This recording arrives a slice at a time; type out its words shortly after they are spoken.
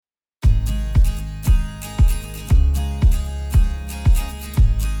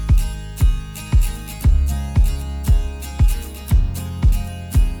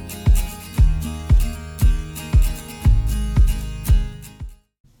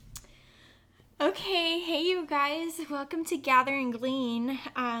Okay, hey you guys, welcome to Gather and Glean.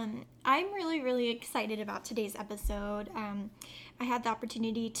 I'm really excited about today's episode. I had the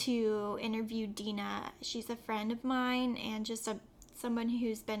opportunity to interview Dina. She's a friend of mine and just someone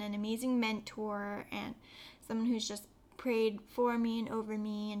who's been an amazing mentor and someone who's just prayed for me and over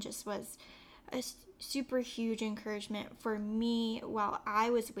me and just was a super huge encouragement for me while I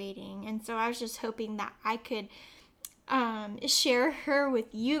was waiting. And so I was just hoping that I could share her with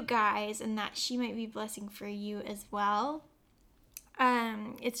you guys and that she might be a blessing for you as well.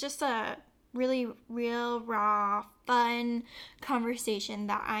 It's just a really real, raw, fun conversation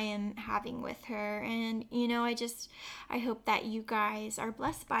that I am having with her. And, I hope that you guys are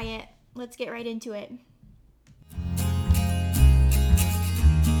blessed by it. Let's get right into it.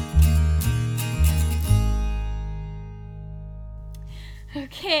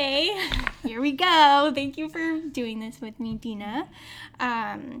 Okay, here we go. Thank you for doing this with me, Dina.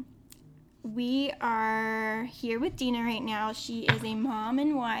 We are here with Dina right now. She is a mom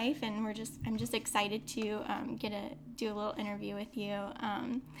and wife, and I'm just excited to do a little interview with you.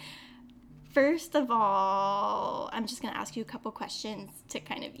 First of all, I'm just gonna ask you a couple questions to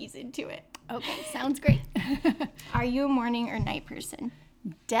kind of ease into it. Okay, sounds great. Are you a morning or night person?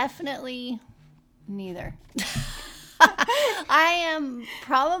 Definitely neither. I am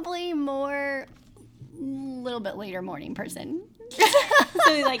probably more a little bit later morning person.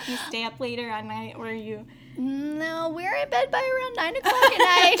 So like you stay up later at night, or you? No, we're in bed by around 9 o'clock at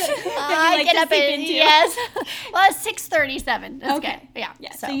night. I get up at yes. Well, it's 6:37. That's okay. Good.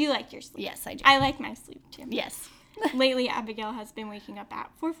 Yeah. So you like your sleep? Yes, I do. I like my sleep too. Yes. Lately, Abigail has been waking up at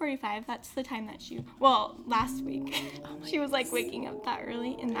 4:45. That's the time that last week, she was like waking up that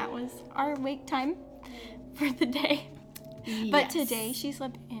early, and that was our wake time for the day. Yes. But today she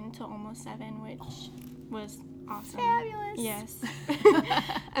slept until almost 7, which was awesome. Fabulous. Yes.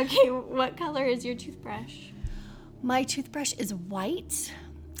 Okay, what color is your toothbrush? My toothbrush is white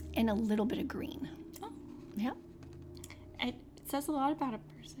and a little bit of green. Oh. Yep. It says a lot about a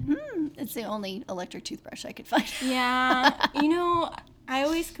person. It's the only electric toothbrush I could find. Yeah. I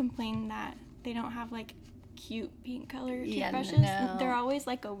always complain that they don't have like cute pink color toothbrushes. No. They're always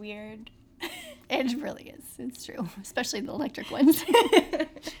like a weird. It really is. It's true. Especially the electric ones. You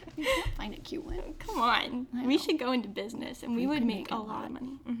can't find a cute one. Come on. We should go into business and we would make a lot of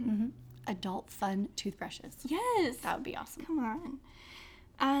money. Mm-hmm. Adult fun toothbrushes. Yes. That would be awesome. Come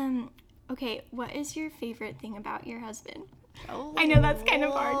on. Okay, what is your favorite thing about your husband? Oh, I know that's kind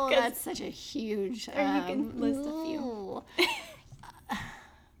of hard. That's such a huge... Or you can list a few.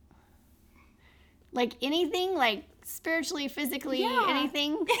 Like anything? Like spiritually, physically,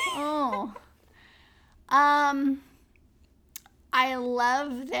 anything? Oh. I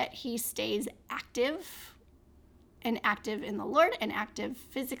love that he stays active in the Lord and active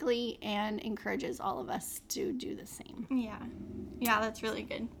physically and encourages all of us to do the same. Yeah. Yeah, that's really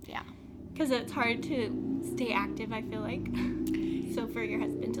good. Yeah. Because it's hard to stay active, I feel like. So for your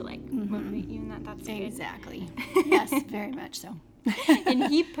husband to like motivate you and that's good. Exactly. Yes, very much so. And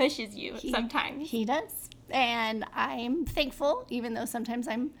he pushes you sometimes. He does. And I'm thankful, even though sometimes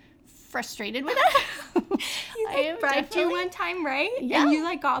I'm frustrated with that. He bribed you one time, right? Yeah. And you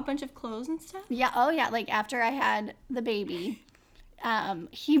like got a bunch of clothes and stuff? Yeah. Oh, yeah. Like after I had the baby,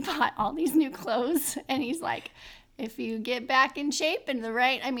 he bought all these new clothes. And he's like, if you get back in shape in a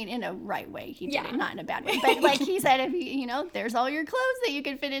right way. He did it, not in a bad way. But like he said, if you, there's all your clothes that you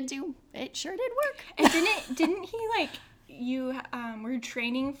can fit into. It sure did work. And didn't he like... You were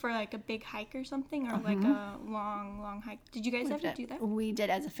training for like a big hike or something, or like a long hike. Did you guys ever do that? We did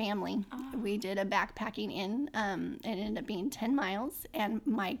as a family. Oh. We did a backpacking in. It ended up being 10 miles, and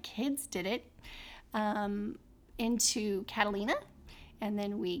my kids did it into Catalina, and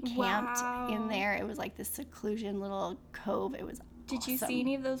then we camped in there. It was like this seclusion little cove. It was Did you see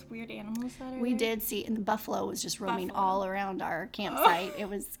any of those weird animals that are We did see, and the buffalo was just roaming all around our campsite. It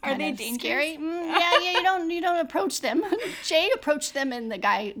was kind of scary. Yeah, you don't approach them. Jay approached them, and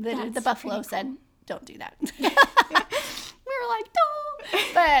the buffalo said, "Don't do that." We were like,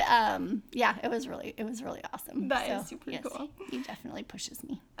 "Don't." But yeah, it was really awesome. That is super cool. He definitely pushes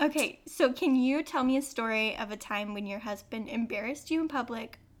me. Okay, so can you tell me a story of a time when your husband embarrassed you in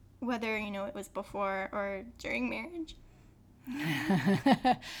public, whether it was before or during marriage?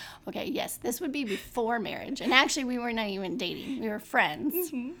 Okay, yes, this would be before marriage, and actually we were not even dating. We were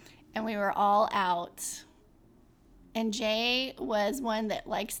friends, and we were all out, and Jay was one that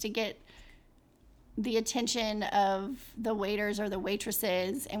likes to get the attention of the waiters or the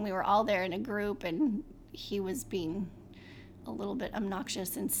waitresses, and we were all there in a group, and he was being a little bit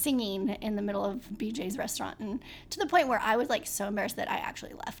obnoxious and singing in the middle of BJ's restaurant, and to the point where I was like so embarrassed that I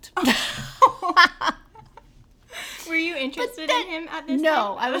actually left. Were you interested in him at this time?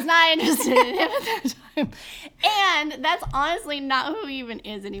 No, I was not interested in him at that time. And that's honestly not who he even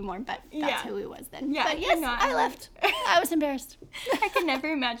is anymore, but that's who he was then. Yeah, but yes, I left. I was embarrassed. I could never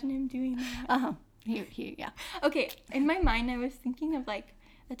imagine him doing that. Uh-huh. Yeah. Okay, in my mind, I was thinking of, like,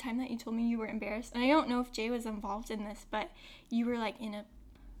 the time that you told me you were embarrassed. And I don't know if Jay was involved in this, but you were, like, in a,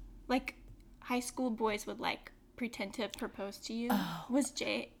 like, high school boys would, like, pretend to propose to you. Oh. Was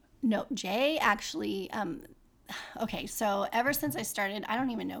Jay? No, Jay actually, okay, so ever since I started, I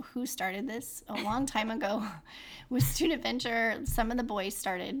don't even know who started this, a long time ago, with Student Venture, some of the boys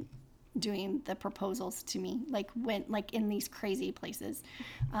started doing the proposals to me, went in these crazy places.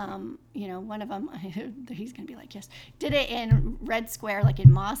 You know, one of them, he's gonna be like, yes, did it in Red Square, like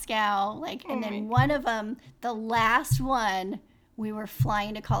in Moscow, and then one of them, the last one, we were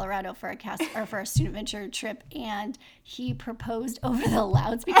flying to Colorado for a Student Venture trip, and he proposed over the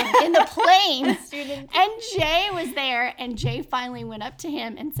loudspeaker in the plane. And Jay was there, and Jay finally went up to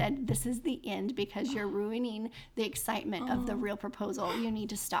him and said, "This is the end because you're ruining the excitement of the real proposal. You need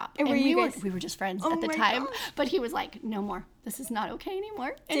to stop." And we were just friends at the time, but he was like, "No more. This is not okay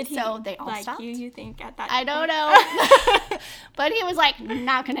anymore." And so they all stopped. You think at that? I don't know, but he was like,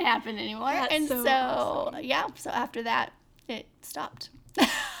 "Not going to happen anymore." That's and so awesome. Yeah. So after that, it stopped.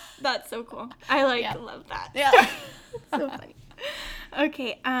 That's so cool. I love that. Yeah. So funny.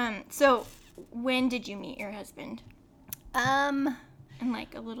 Okay, so when did you meet your husband? And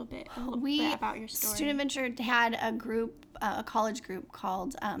like a little bit about your story. Student Venture had a group, a college group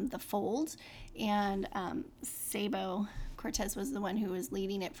called The Fold, and Sabo Cortez was the one who was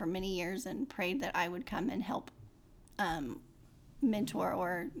leading it for many years and prayed that I would come and help mentor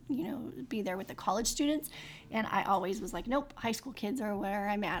or, be there with the college students. And I always was like, nope, high school kids are where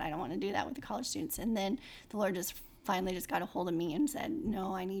I'm at. I don't want to do that with the college students. And then the Lord finally got a hold of me and said,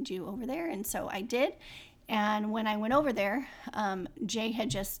 no, I need you over there. And so I did. And when I went over there, Jay had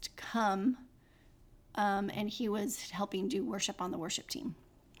just come and he was helping do worship on the worship team.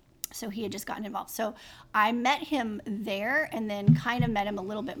 So he had just gotten involved. So I met him there and then kind of met him a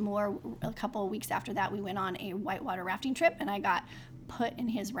little bit more. A couple of weeks after that, we went on a whitewater rafting trip and I got put in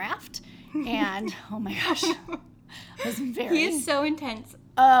his raft. And oh my gosh, it was He is so intense.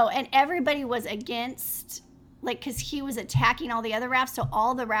 Oh, and everybody was against, because he was attacking all the other rafts. So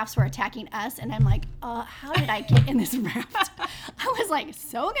all the rafts were attacking us. And I'm like, how did I get in this raft? I was like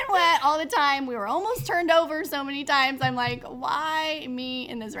soaking wet all the time. We were almost turned over so many times. I'm like, why me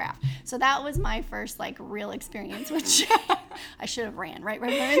in this raft? So that was my first real experience with Jay. I should have ran right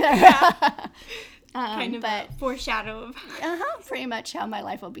there. Yeah. Kind of a foreshadow of pretty much how my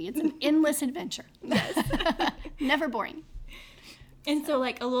life will be. It's an endless adventure. Yes. Never boring. And so a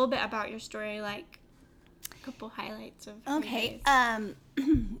little bit about your story, a couple highlights of okay.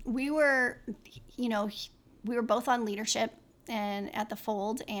 We were both on leadership and at the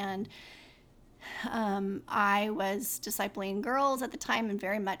Fold, and I was discipling girls at the time and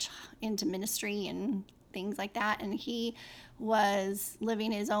very much into ministry and things like that, and he was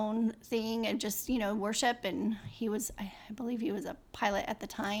living his own thing and just worship, and I believe he was a pilot at the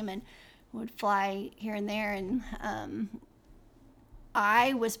time and would fly here and there, and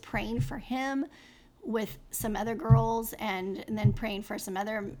I was praying for him with some other girls and then praying for some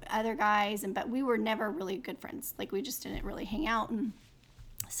other guys, but we were never really good friends. We just didn't really hang out, and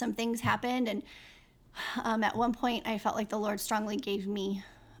some things happened, and at one point I felt like the Lord strongly gave me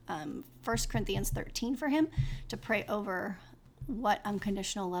 1 Corinthians 13 for him to pray over what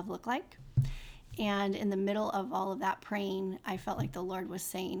unconditional love looked like. And in the middle of all of that praying, I felt like the Lord was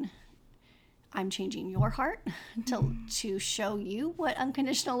saying, I'm changing your heart to show you what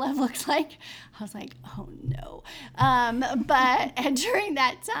unconditional love looks like. I was like, oh no. But during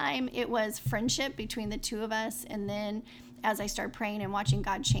that time, it was friendship between the two of us. And then as I started praying and watching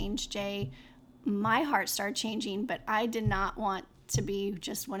God change Jay, my heart started changing, but I did not want to be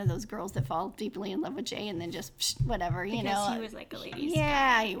just one of those girls that fall deeply in love with Jay and then just whatever, because he was like a ladies'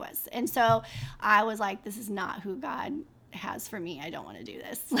 guy. He was. And so I was like, this is not who God has for me. I don't want to do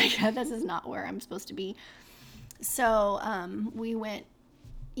this. This is not where I'm supposed to be. So we went,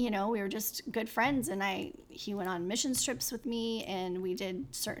 we were just good friends, and he went on missions trips with me, and we did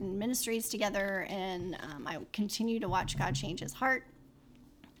certain ministries together, and I continued to watch God change his heart.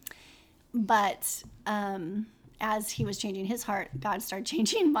 But as he was changing his heart, God started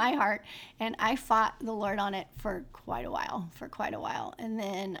changing my heart, and I fought the Lord on it for quite a while. And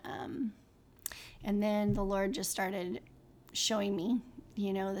then the Lord just started showing me,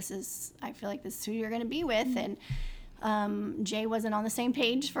 I feel like this is who you're going to be with. And Jay wasn't on the same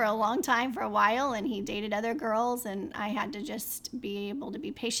page for a long time, for a while, and he dated other girls, and I had to just be able to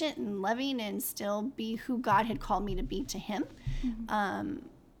be patient and loving and still be who God had called me to be to him,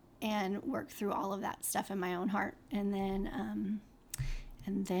 and work through all of that stuff in my own heart. And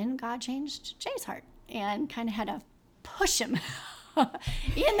then God changed Jay's heart and kind of had to push him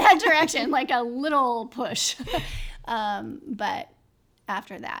in that direction, like a little push. But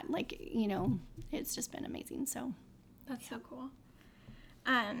after that, like, you know, it's just been amazing. So that's so cool.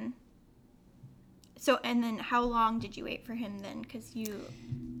 So, and then how long did you wait for him then?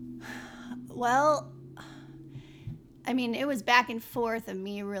 Well, I mean, it was back and forth of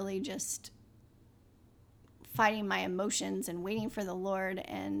me really just fighting my emotions and waiting for the Lord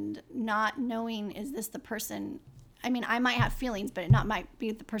and not knowing, is this the person? I mean, I might have feelings, but it might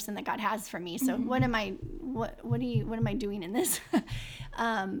be the person that God has for me. So what am I doing in this?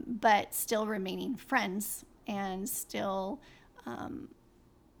 But still remaining friends and still,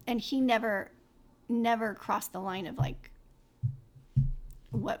 and he never crossed the line of like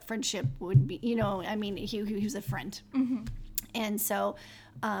what friendship would be, you know. I mean, he was a friend. And so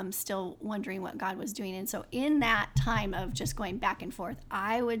still wondering what God was doing. And so in that time of just going back and forth,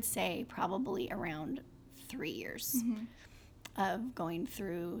 I would say probably around 3 years of going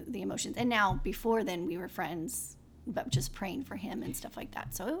through the emotions. And now before then we were friends, but just praying for him and stuff like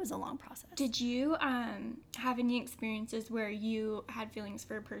that. So it was a long process. Did you have any experiences where you had feelings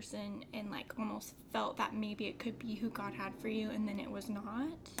for a person and like almost felt that maybe it could be who God had for you and then it was not?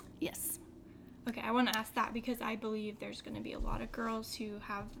 Yes. Okay, I want to ask that because I believe there's going to be a lot of girls who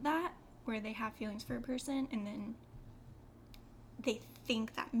have that, where they have feelings for a person and then they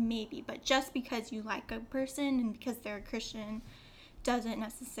think that maybe, but just because you like a person and because they're a Christian doesn't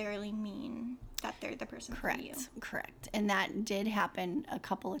necessarily mean that they're the person for you. Correct. And that did happen a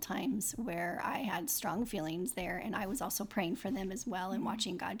couple of times where I had strong feelings there, and I was also praying for them as well and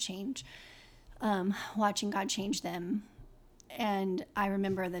watching God change them. And I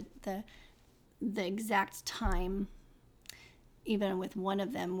remember the exact time, even with one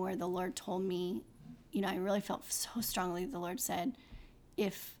of them, where the Lord told me, you know, I really felt so strongly. The Lord said,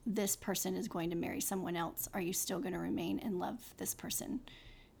 if this person is going to marry someone else, are you still going to remain and love this person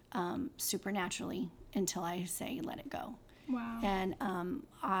supernaturally until I say, let it go? Wow. And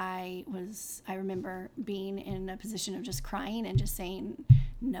I remember being in a position of just crying and just saying,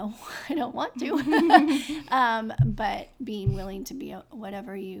 no, I don't want to. But being willing to be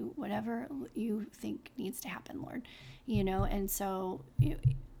whatever you think needs to happen, Lord, you know. And so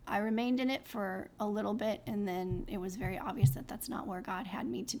I remained in it for a little bit, and then it was very obvious that that's not where God had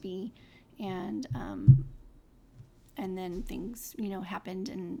me to be. And then things, you know, happened,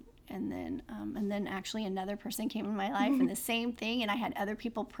 and then actually another person came in my life and the same thing, and I had other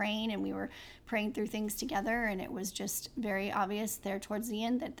people praying, and we were praying through things together, and it was just very obvious there towards the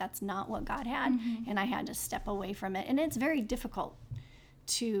end that that's not what God had, and I had to step away from it. And it's very difficult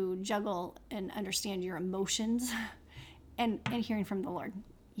to juggle and understand your emotions and hearing from the Lord,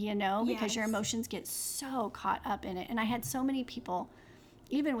 you know, because your emotions get so caught up in it. And I had so many people,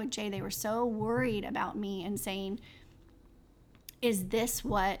 even with Jay, they were so worried about me and saying, is this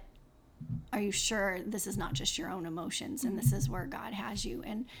what, are you sure this is not just your own emotions and this is where God has you?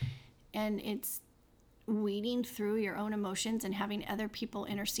 And it's weeding through your own emotions and having other people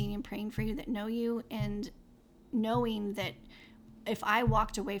interceding and praying for you that know you, and knowing that if I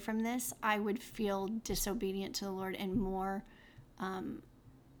walked away from this, I would feel disobedient to the Lord, and more,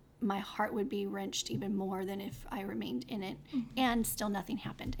 my heart would be wrenched even more than if I remained in it. And still nothing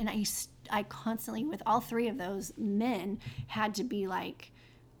happened. And I constantly, with all three of those men, had to be like,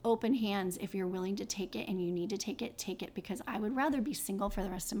 open hands. If you're willing to take it and you need to take it, because I would rather be single for the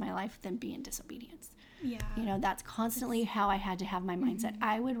rest of my life than be in disobedience. Yeah. You know, that's constantly how I had to have my mindset.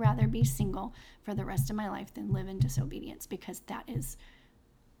 I would rather be single for the rest of my life than live in disobedience, because that is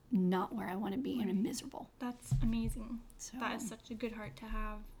not where I want to be, and I'm miserable. That's amazing. So that is such a good heart to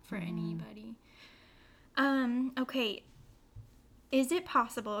have for anybody. Okay. Is it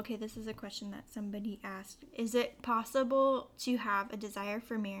possible, okay, this is a question that somebody asked. Is it possible to have a desire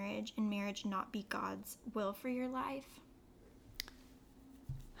for marriage and marriage not be God's will for your life?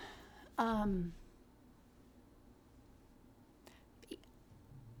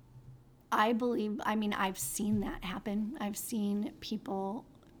 I believe, I mean, I've seen that happen. I've seen people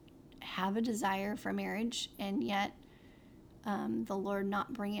have a desire for marriage, and yet the Lord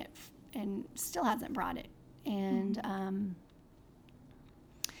not bring it, and still hasn't brought it. And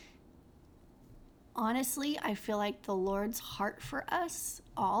honestly, I feel like the Lord's heart for us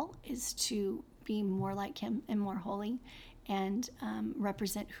all is to be more like him and more holy, and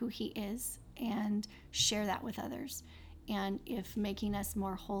represent who he is. and share that with others. And if making us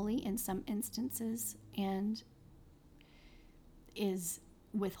more holy in some instances and is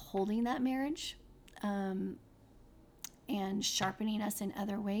withholding that marriage and sharpening us in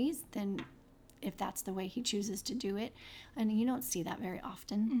other ways, then if that's the way he chooses to do it. And you don't see that very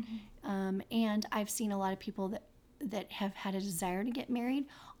often. And I've seen a lot of people that have had a desire to get married,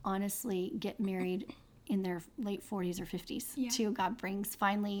 honestly get married in their late 40s or 50s too. God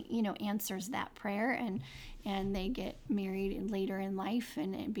finally, answers that prayer, and they get married later in life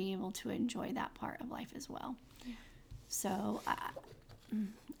and be able to enjoy that part of life as well. Yeah. So,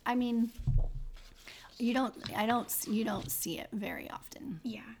 I mean, you don't see it very often.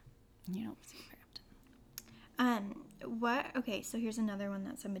 Yeah. You don't see it very often. Okay, so here's another one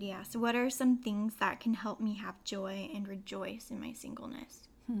that somebody asked. What are some things that can help me have joy and rejoice in my singleness?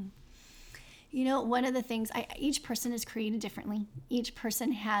 One of the things, each person is created differently. Each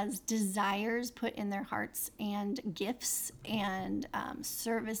person has desires put in their hearts and gifts and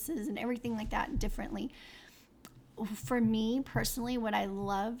services and everything like that differently. For me personally, what I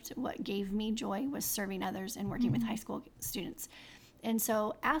loved, what gave me joy was serving others and working with high school students. And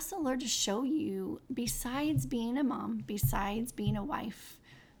so ask the Lord to show you, besides being a mom, besides being a wife,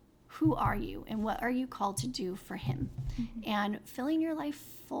 who are you and what are you called to do for him? And filling your life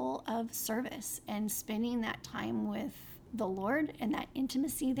full of service and spending that time with the Lord and that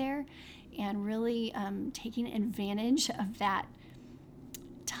intimacy there, and really taking advantage of that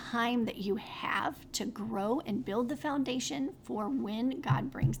time that you have to grow and build the foundation for when God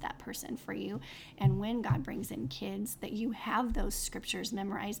brings that person for you, and when God brings in kids, that you have those scriptures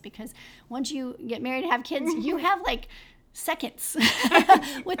memorized, because once you get married and have kids, you have like seconds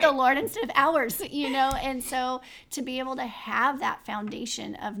with the Lord instead of hours, and so to be able to have that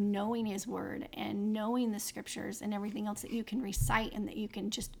foundation of knowing his word and knowing the scriptures and everything else that you can recite and that you can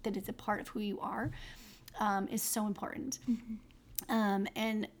that is a part of who you are, is so important. And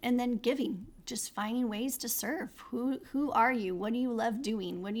then giving, just finding ways to serve. Who are you? What do you love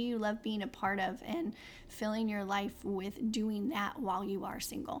doing? What do you love being a part of? And filling your life with doing that while you are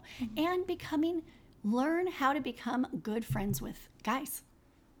single. And learn how to become good friends with guys.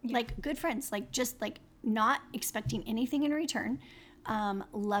 Like good friends, just not expecting anything in return.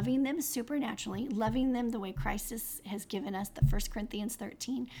 Loving them supernaturally, loving them the way Christ has given us, the 1 Corinthians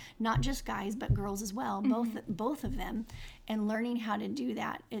 13, not just guys, but girls as well, both of them, and learning how to do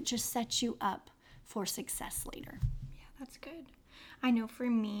that. It just sets you up for success later. Yeah, that's good. I know for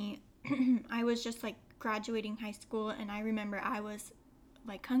me, I was just graduating high school, and I remember I was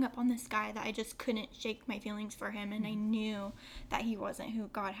hung up on this guy that I just couldn't shake my feelings for him, and I knew that he wasn't who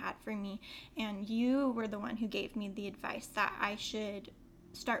God had for me. And you were the one who gave me the advice that I should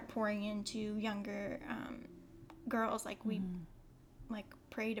start pouring into younger girls. We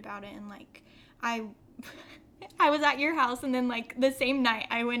prayed about it, and I was at your house, and then the same night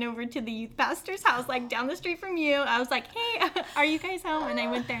I went over to the youth pastor's house down the street from you. I was like, hey, are you guys home? And I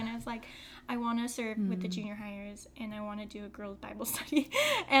went there, and I was like, I want to serve with the junior hires, and I want to do a girls' Bible study.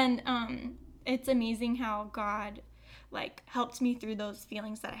 And it's amazing how God helped me through those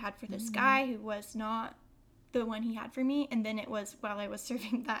feelings that I had for this guy who was not the one he had for me. And then it was while I was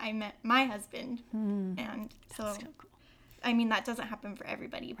serving that I met my husband. And so cool. I mean, that doesn't happen for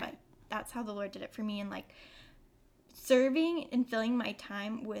everybody, but that's how the Lord did it for me. And serving and filling my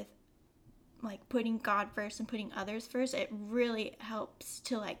time with putting God first and putting others first, it really helps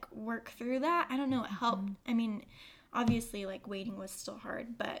to work through that. I don't know, it helped. I mean, obviously waiting was still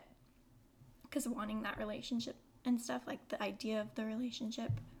hard, but because wanting that relationship and stuff, the idea of the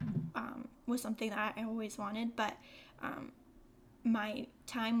relationship was something that I always wanted, but my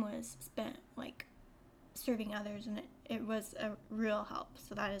time was spent serving others, and it was a real help.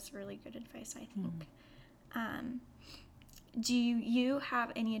 So that is really good advice, I think. Do you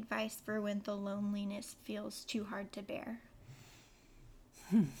have any advice for when the loneliness feels too hard to bear?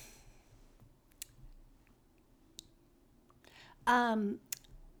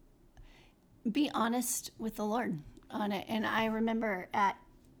 Be honest with the Lord on it. And I remember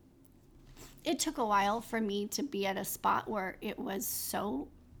it took a while for me to be at a spot where it was so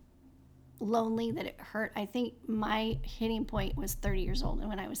lonely that it hurt. I think my hitting point was 30 years old, and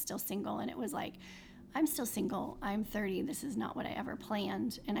when I was still single, and it was I'm still single. I'm 30. This is not what I ever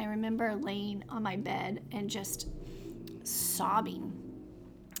planned. And I remember laying on my bed and just sobbing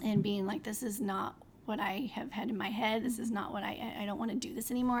and being this is not what I have had in my head. This is not what I don't want to do this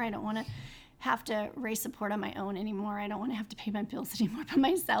anymore. I don't want to have to raise support on my own anymore. I don't want to have to pay my bills anymore by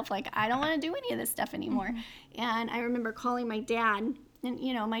myself. I don't want to do any of this stuff anymore. And I remember calling my dad,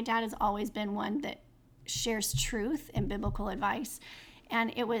 and my dad has always been one that shares truth and biblical advice.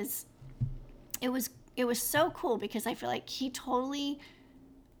 And it was it was so cool because I feel like he totally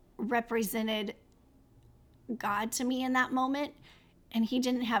represented God to me in that moment, and he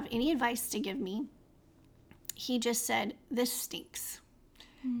didn't have any advice to give me. He just said, "This stinks."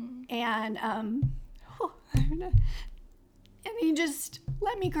 And and he just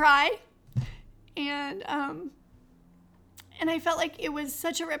let me cry, and I felt like it was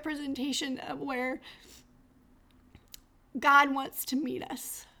such a representation of where God wants to meet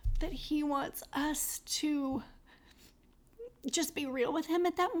us, that he wants us to just be real with him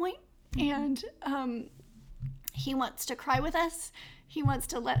at that point. And he wants to cry with us. He wants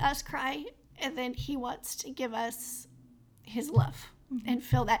to let us cry. And then he wants to give us his love and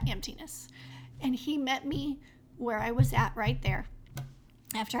fill that emptiness. And he met me where I was at right there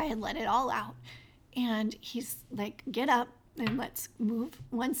after I had let it all out. And he's like, get up and let's move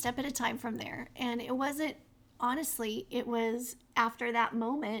one step at a time from there. And it wasn't, honestly, it was after that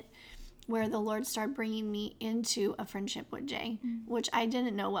moment where the Lord started bringing me into a friendship with Jay, which I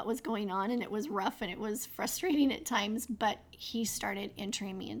didn't know what was going on, and it was rough and it was frustrating at times, but he started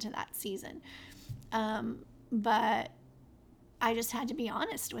entering me into that season. But I just had to be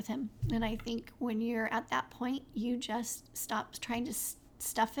honest with him. And I think when you're at that point, you just stop trying to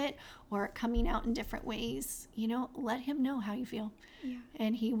stuff it or coming out in different ways. You know, let him know how you feel. Yeah.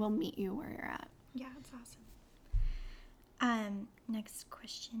 And he will meet you where you're at. Yeah, that's awesome. Next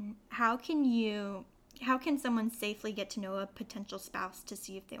question. How can someone safely get to know a potential spouse to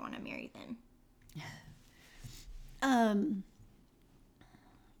see if they want to marry them?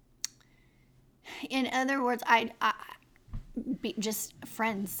 In other words, I'd be just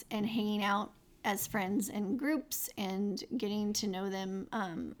friends and hanging out as friends in groups and getting to know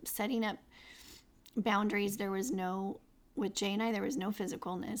them, setting up boundaries. With Jay and I, there was no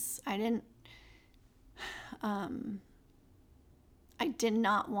physicalness. I did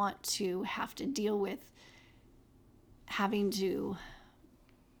not want to have to deal with having to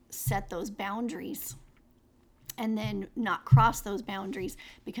set those boundaries and then not cross those boundaries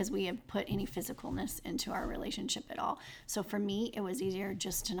because we have put any physicalness into our relationship at all. So for me, it was easier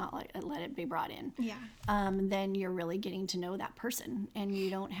just to not let it be brought in. Yeah. Then you're really getting to know that person, and you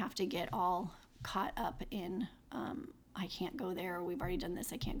don't have to get all caught up in I can't go there, or we've already done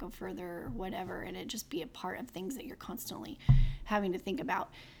this, I can't go further, or whatever, and it just be a part of things that you're constantly having to think about.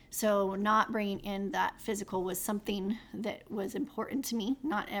 So not bringing in that physical was something that was important to me.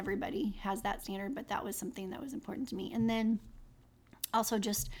 Not everybody has that standard, but that was something that was important to me. And then also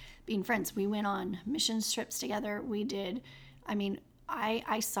just being friends. We went on mission trips together. We did,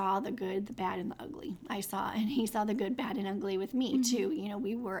 I saw the good, the bad, and the ugly. And he saw the good, bad, and ugly with me too. You know,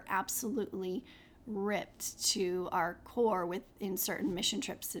 we were absolutely ripped to our core in certain mission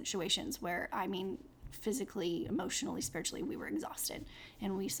trip situations where, physically, emotionally, spiritually, we were exhausted,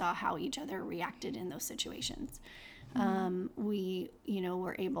 and we saw how each other reacted in those situations. We,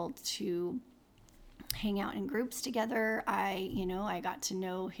 were able to hang out in groups together. I got to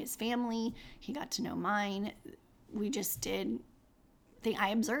know his family. He got to know mine. We just did I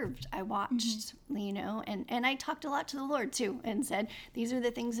observed, I watched, and I talked a lot to the Lord too, and said, these are the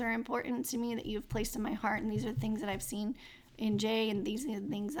things that are important to me that you've placed in my heart, and these are the things that I've seen in Jay, and these are the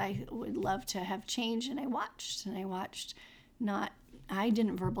things I would love to have changed. And I watched, I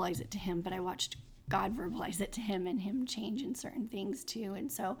didn't verbalize it to him, but I watched God verbalize it to him, and him change in certain things too.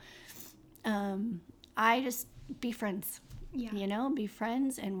 And so I just be friends. Yeah. Be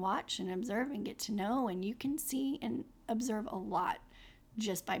friends and watch and observe and get to know, and you can see and observe a lot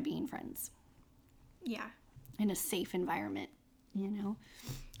just by being friends. Yeah. In a safe environment,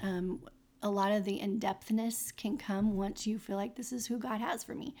 a lot of the in-depthness can come once you feel like this is who God has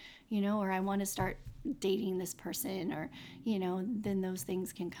for me, or I want to start dating this person, or, then those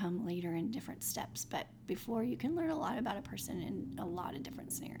things can come later in different steps. But before, you can learn a lot about a person in a lot of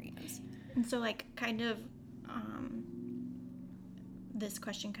different scenarios. And so this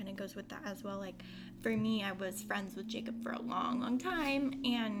question kind of goes with that as well. Like, for me, I was friends with Jacob for a long, long time,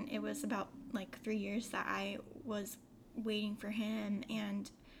 and it was about 3 years that I was waiting for him.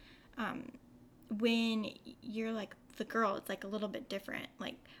 And when you're the girl, it's a little bit different.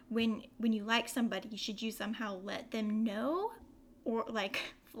 Like, when you like somebody, should you somehow let them know, or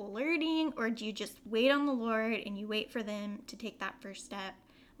flirting, or do you just wait on the Lord and you wait for them to take that first step?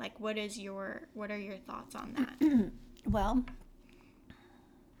 What are your thoughts on that? Well,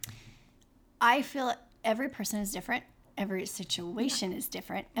 I feel every person is different. Every situation is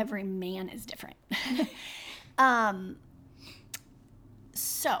different. Every man is different.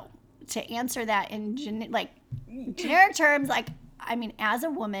 So to answer that in generic terms, as a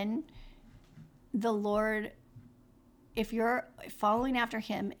woman, the Lord if you're following after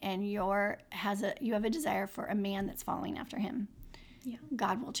him and you have a desire for a man that's following after him,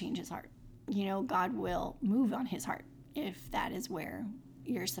 God will change his heart. God will move on his heart if that is where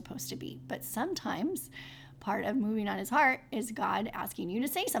you're supposed to be. But sometimes part of moving on his heart is God asking you to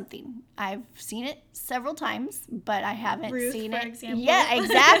say something. I've seen it several times, but I haven't seen it. Example. Yeah,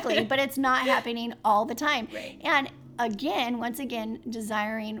 exactly. But it's not happening all the time. Right. And once again,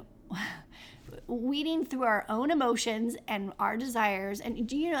 weeding through our own emotions and our desires. And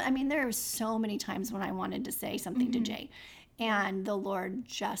there are so many times when I wanted to say something to Jay, and the Lord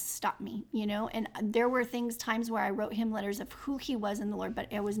just stopped me, and there were times where I wrote him letters of who he was in the Lord,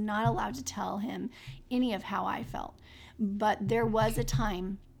 but I was not allowed to tell him any of how I felt. But there was a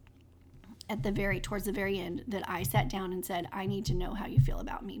time towards the very end that I sat down and said, I need to know how you feel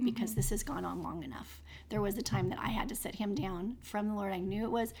about me, because this has gone on long enough. There was a time that I had to sit him down from the Lord. I knew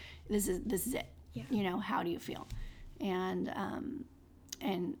it was, this is it. Yeah. How do you feel? And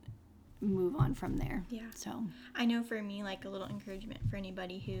move on from there. Yeah. So I know for me, like, a little encouragement for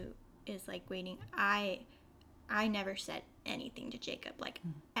anybody who is like waiting, I never said anything to Jacob, like,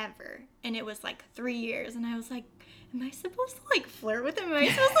 ever. And it was like 3 years, and I was like, am I supposed to like flirt with him? Am I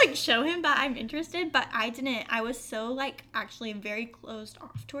supposed to like show him that I'm interested? But I didn't. I was so like actually very closed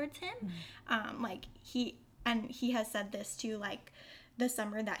off towards him. Like he has said this too, like, the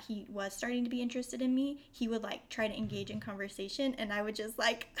summer that he was starting to be interested in me, he would like try to engage in conversation, and I would just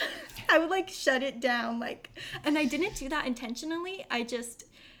like I would like shut it down, like, and I didn't do that intentionally. I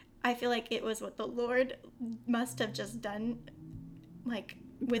feel like it was what the Lord must have just done, like,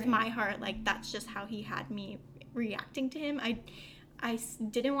 with my heart. Like, that's just how he had me reacting to him. I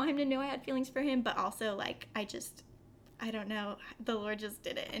didn't want him to know I had feelings for him, but also like I don't know, the Lord just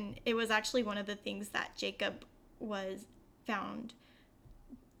did it. And it was actually one of the things that Jacob found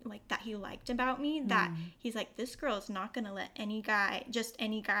like that he liked about me, that he's like, this girl is not gonna let any guy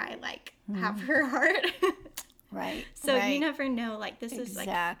like have her heart. Right. So you never know, like, this is like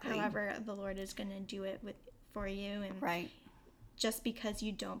however the Lord is gonna do it for you. And just because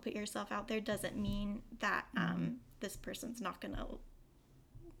you don't put yourself out there doesn't mean that this person's not gonna,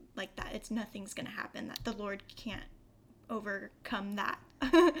 like, that nothing's gonna happen, that the Lord can't overcome that.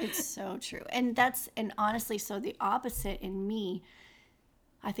 It's so true. And honestly, so the opposite in me,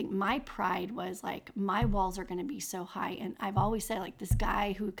 I think my pride was like, my walls are going to be so high. And I've always said, like, this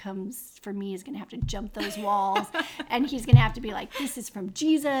guy who comes for me is going to have to jump those walls, and he's going to have to be like, this is from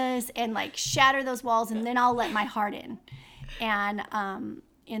Jesus, and like shatter those walls, and then I'll let my heart in. And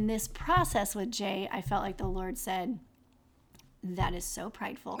in this process with Jay, I felt like the Lord said, that is so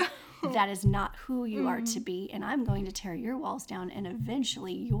prideful. That is not who you are to be. And I'm going to tear your walls down. And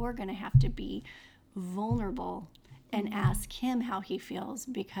eventually you're going to have to be vulnerable and ask him how he feels,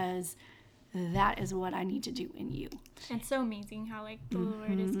 because that is what I need to do in you. It's so amazing how, like, the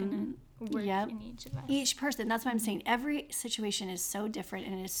Lord is going to work in each of us. Each person. That's what I'm saying. Every situation is so different,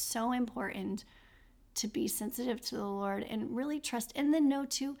 and it is so important to be sensitive to the Lord and really trust, and then know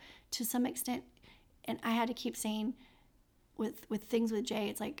to some extent. And I had to keep saying with things with Jay,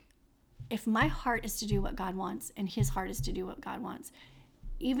 it's like, if my heart is to do what God wants and his heart is to do what God wants,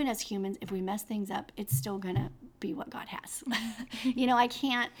 even as humans, if we mess things up, it's still gonna be what God has.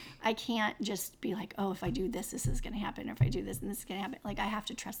 I can't just be like, oh, if I do this is gonna happen, or if I do this and this is gonna happen. Like, I have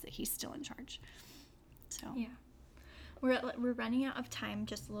to trust that he's still in charge. So yeah, we're running out of time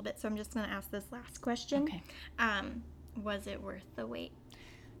just a little bit, so I'm just gonna ask this last question. Okay. Was it worth the wait?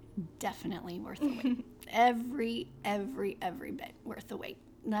 Definitely worth the wait. every bit worth the wait.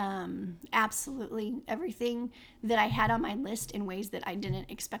 Absolutely everything that I had on my list in ways that I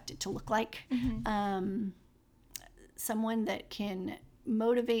didn't expect it to look like. Someone that can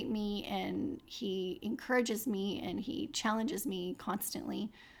motivate me, and he encourages me, and he challenges me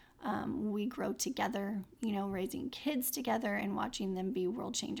constantly. We grow together, raising kids together and watching them be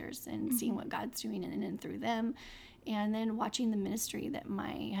world changers, and seeing what God's doing in and through them. And then watching the ministry that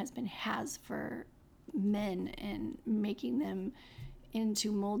my husband has for men, and making them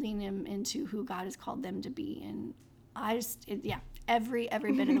molding them into who God has called them to be. And every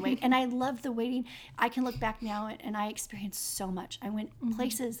bit of the wait. And I love the waiting. I can look back now and I experienced so much. I went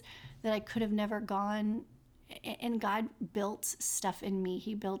places that I could have never gone, and God built stuff in me.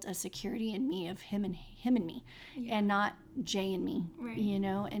 He built a security in me of him and me, and not Jay and me, right.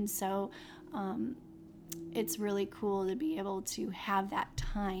 And so it's really cool to be able to have that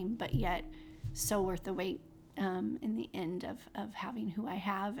time, but yet so worth the wait. In the end of having who I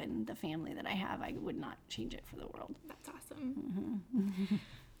have and the family that I have, I would not change it for the world. That's awesome.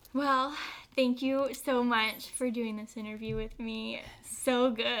 Well, thank you so much for doing this interview with me.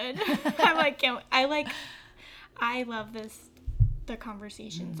 So good. I love the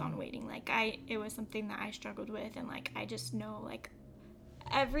conversations on waiting. Like it was something that I struggled with, and like I just know like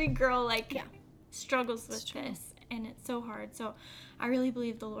every girl struggles with this, and it's so hard. So I really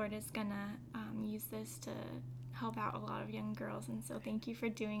believe the Lord is gonna use this to help out a lot of young girls, and so thank you for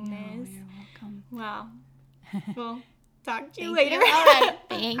doing this. You're welcome. Well, we'll talk to you later. All right.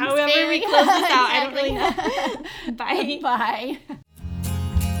 Thanks, However baby. we close this out, I don't really know. Bye. Bye.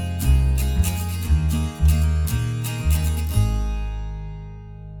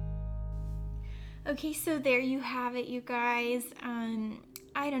 Okay, so there you have it, you guys.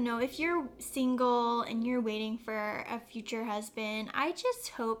 I don't know, if you're single and you're waiting for a future husband, I just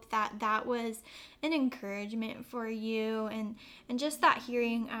hope that that was an encouragement for you, and just that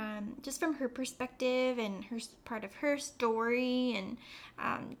hearing just from her perspective and her part of her story,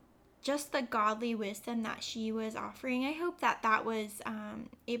 and just the godly wisdom that she was offering. I hope that that was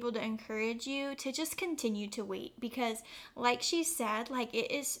able to encourage you to just continue to wait, because like she said, like it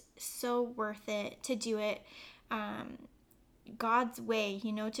is so worth it to do it God's way,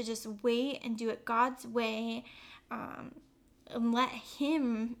 you know, to just wait and do it God's way, and let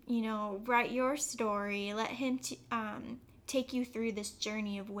him, you know, write your story, let him take you through this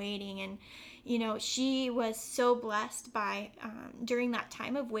journey of waiting. And you know, she was so blessed by during that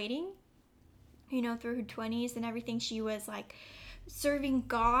time of waiting, you know, through her 20s and everything, she was like serving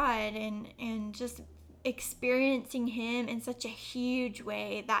God and just experiencing him in such a huge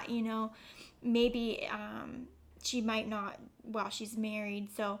way that, you know, maybe she might not while she's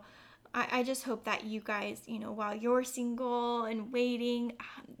married. So I just hope that you guys, you know, while you're single and waiting,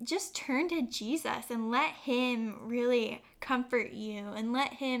 just turn to Jesus and let him really comfort you and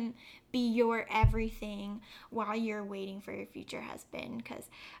let him be your everything while you're waiting for your future husband. Because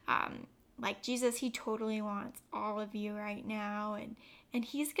like Jesus, he totally wants all of you right now, and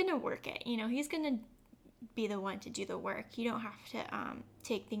he's gonna work it. You know, he's gonna be the one to do the work. You don't have to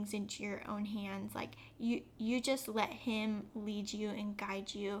take things into your own hands. Like you just let him lead you and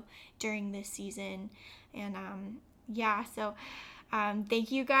guide you during this season. And so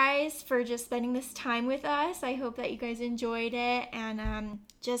thank you guys for just spending this time with us. I hope that you guys enjoyed it, and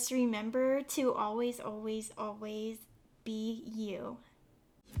just remember to always, always, always be you.